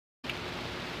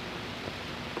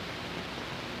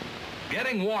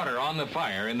Getting water on the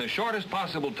fire in the shortest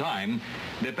possible time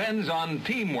depends on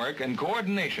teamwork and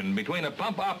coordination between a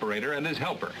pump operator and his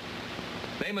helper.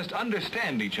 They must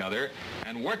understand each other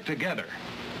and work together.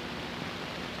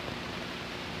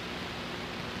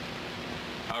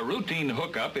 A routine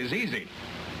hookup is easy.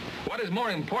 What is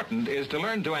more important is to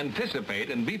learn to anticipate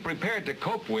and be prepared to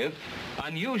cope with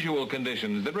unusual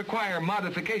conditions that require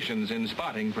modifications in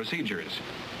spotting procedures.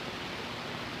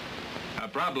 A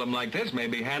problem like this may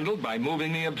be handled by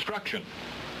moving the obstruction,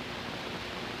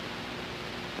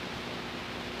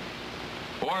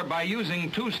 or by using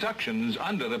two suctions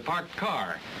under the parked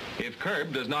car if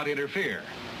curb does not interfere,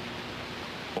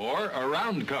 or a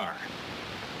round car.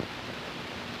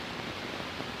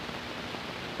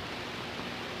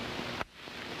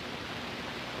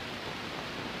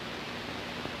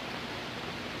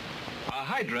 A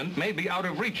hydrant may be out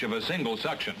of reach of a single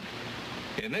suction.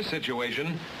 In this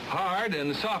situation, hard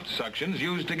and soft suctions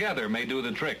used together may do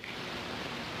the trick.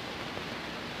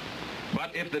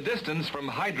 But if the distance from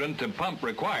hydrant to pump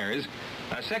requires,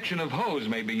 a section of hose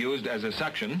may be used as a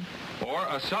suction, or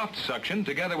a soft suction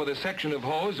together with a section of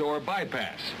hose or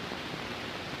bypass.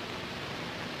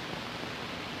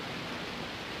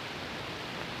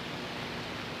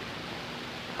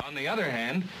 On the other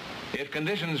hand, if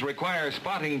conditions require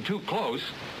spotting too close,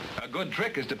 a good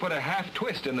trick is to put a half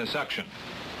twist in the suction.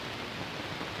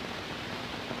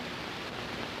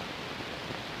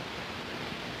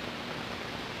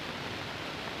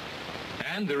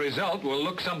 And the result will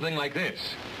look something like this.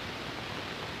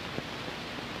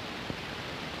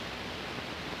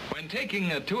 When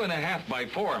taking a 2.5 by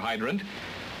 4 hydrant,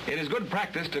 it is good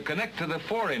practice to connect to the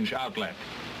 4-inch outlet.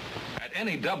 At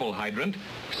any double hydrant,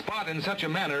 spot in such a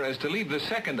manner as to leave the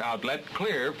second outlet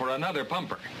clear for another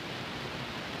pumper.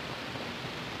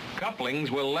 Couplings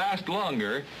will last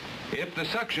longer if the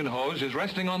suction hose is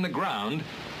resting on the ground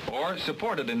or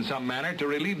supported in some manner to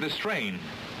relieve the strain,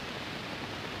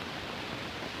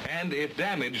 and if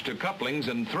damage to couplings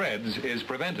and threads is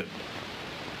prevented.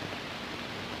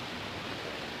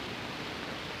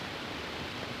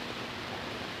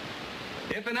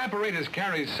 If an apparatus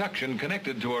carries suction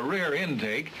connected to a rear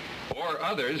intake, or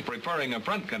others preferring a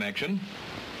front connection,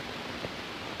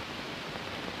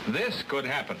 this could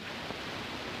happen.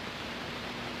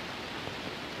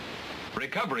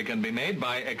 Recovery can be made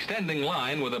by extending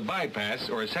line with a bypass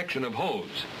or a section of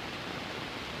hose.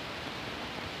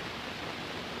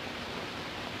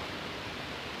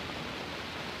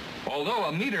 Although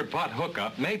a meter pot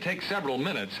hookup may take several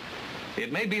minutes,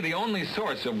 it may be the only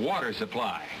source of water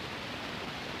supply.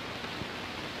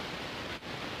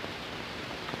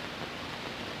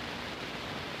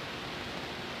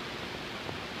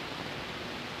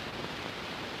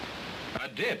 A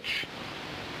ditch,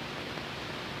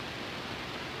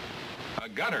 a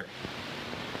gutter,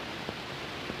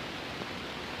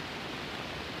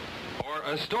 or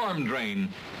a storm drain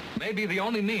may be the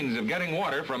only means of getting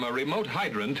water from a remote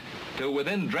hydrant to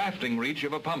within drafting reach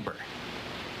of a pumper.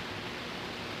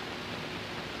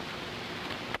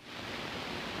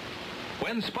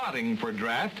 When spotting for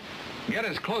draft, get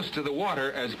as close to the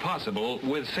water as possible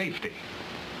with safety.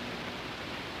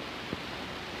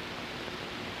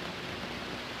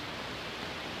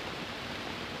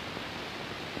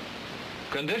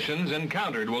 Conditions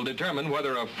encountered will determine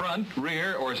whether a front,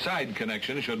 rear, or side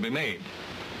connection should be made.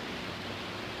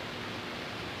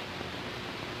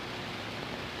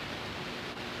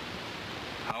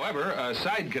 However, a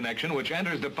side connection which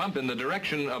enters the pump in the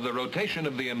direction of the rotation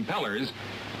of the impellers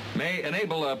may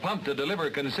enable a pump to deliver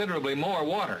considerably more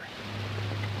water.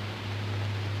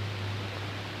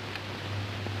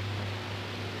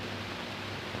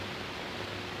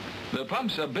 The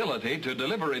pump's ability to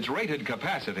deliver its rated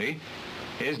capacity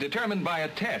is determined by a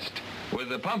test with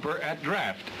the pumper at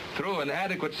draft through an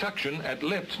adequate suction at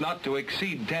lifts not to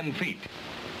exceed 10 feet.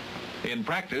 In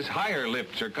practice, higher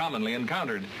lifts are commonly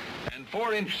encountered, and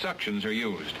 4-inch suctions are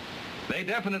used. They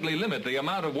definitely limit the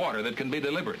amount of water that can be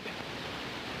delivered.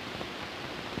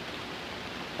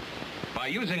 By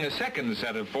using a second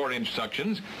set of 4-inch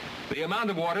suctions, the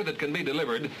amount of water that can be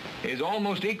delivered is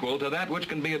almost equal to that which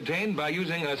can be obtained by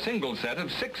using a single set of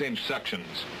 6-inch suctions.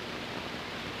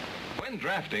 When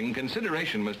drafting,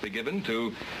 consideration must be given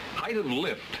to height of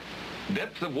lift,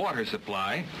 depth of water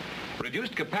supply,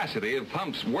 reduced capacity of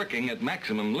pumps working at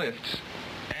maximum lifts,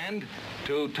 and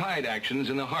to tide actions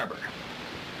in the harbor.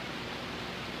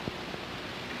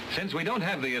 Since we don't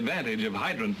have the advantage of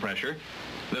hydrant pressure,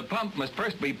 the pump must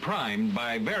first be primed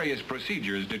by various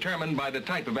procedures determined by the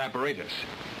type of apparatus.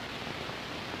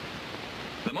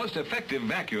 The most effective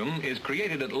vacuum is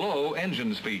created at low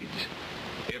engine speeds.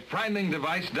 If priming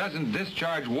device doesn't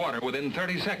discharge water within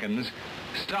 30 seconds,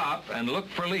 stop and look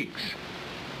for leaks.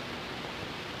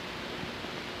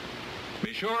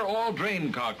 Be sure all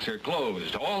drain cocks are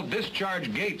closed, all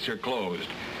discharge gates are closed,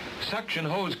 suction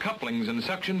hose couplings and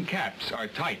suction caps are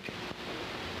tight.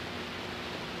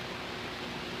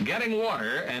 Getting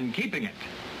water and keeping it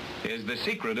is the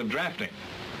secret of drafting.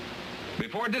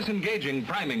 Before disengaging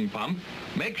priming pump,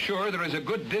 make sure there is a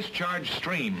good discharge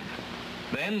stream.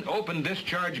 Then open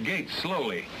discharge gates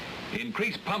slowly.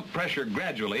 Increase pump pressure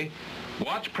gradually.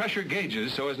 Watch pressure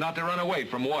gauges so as not to run away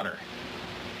from water.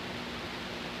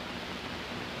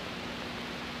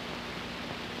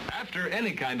 After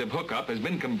any kind of hookup has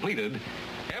been completed,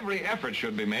 every effort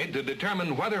should be made to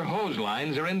determine whether hose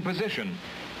lines are in position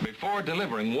before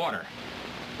delivering water.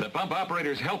 The pump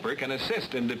operator's helper can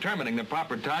assist in determining the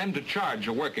proper time to charge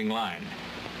a working line.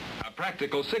 A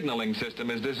practical signaling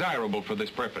system is desirable for this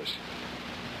purpose.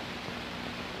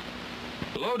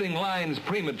 Loading lines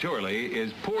prematurely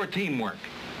is poor teamwork.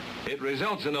 It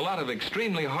results in a lot of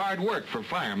extremely hard work for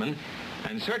firemen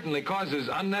and certainly causes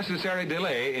unnecessary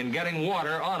delay in getting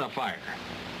water on a fire.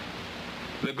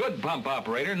 The good pump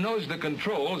operator knows the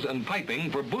controls and piping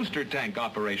for booster tank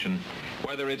operation,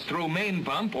 whether it's through main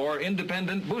pump or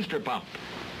independent booster pump.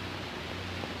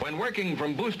 When working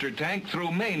from booster tank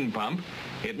through main pump,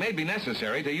 it may be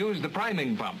necessary to use the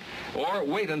priming pump or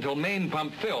wait until main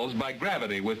pump fills by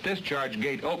gravity with discharge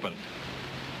gate open.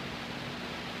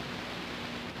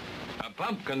 A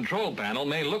pump control panel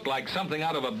may look like something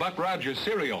out of a Buck Rogers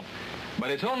cereal,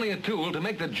 but it's only a tool to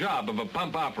make the job of a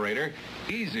pump operator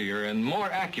easier and more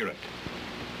accurate.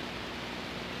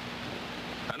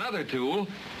 Another tool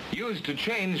used to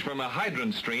change from a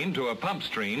hydrant stream to a pump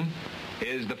stream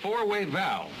is the four-way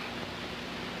valve.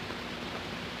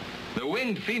 The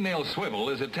winged female swivel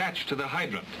is attached to the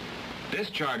hydrant.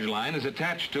 Discharge line is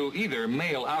attached to either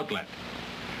male outlet.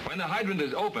 When the hydrant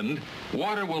is opened,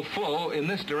 water will flow in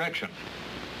this direction.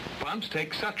 Pumps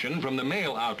take suction from the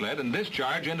male outlet and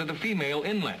discharge into the female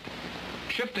inlet.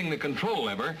 Shifting the control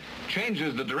lever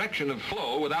changes the direction of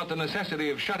flow without the necessity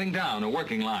of shutting down a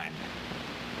working line.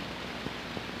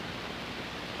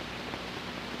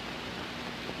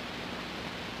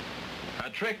 A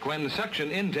trick when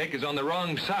suction intake is on the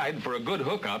wrong side for a good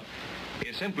hookup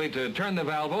is simply to turn the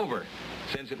valve over,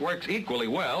 since it works equally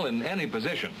well in any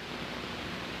position.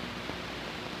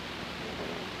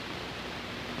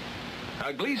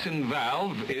 A Gleason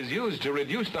valve is used to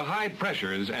reduce the high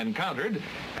pressures encountered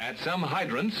at some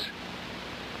hydrants,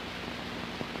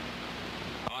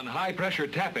 on high pressure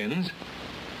tap-ins,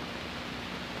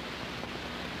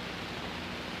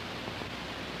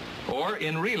 or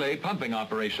in relay pumping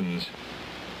operations.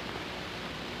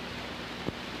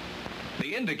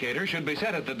 The indicator should be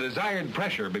set at the desired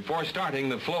pressure before starting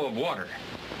the flow of water.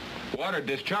 Water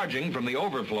discharging from the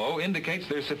overflow indicates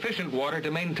there's sufficient water to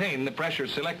maintain the pressure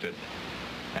selected.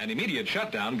 An immediate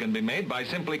shutdown can be made by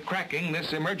simply cracking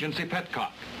this emergency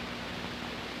petcock.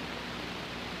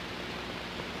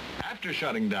 After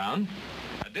shutting down,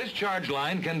 a discharge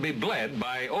line can be bled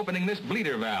by opening this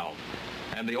bleeder valve,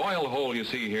 and the oil hole you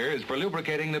see here is for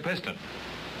lubricating the piston.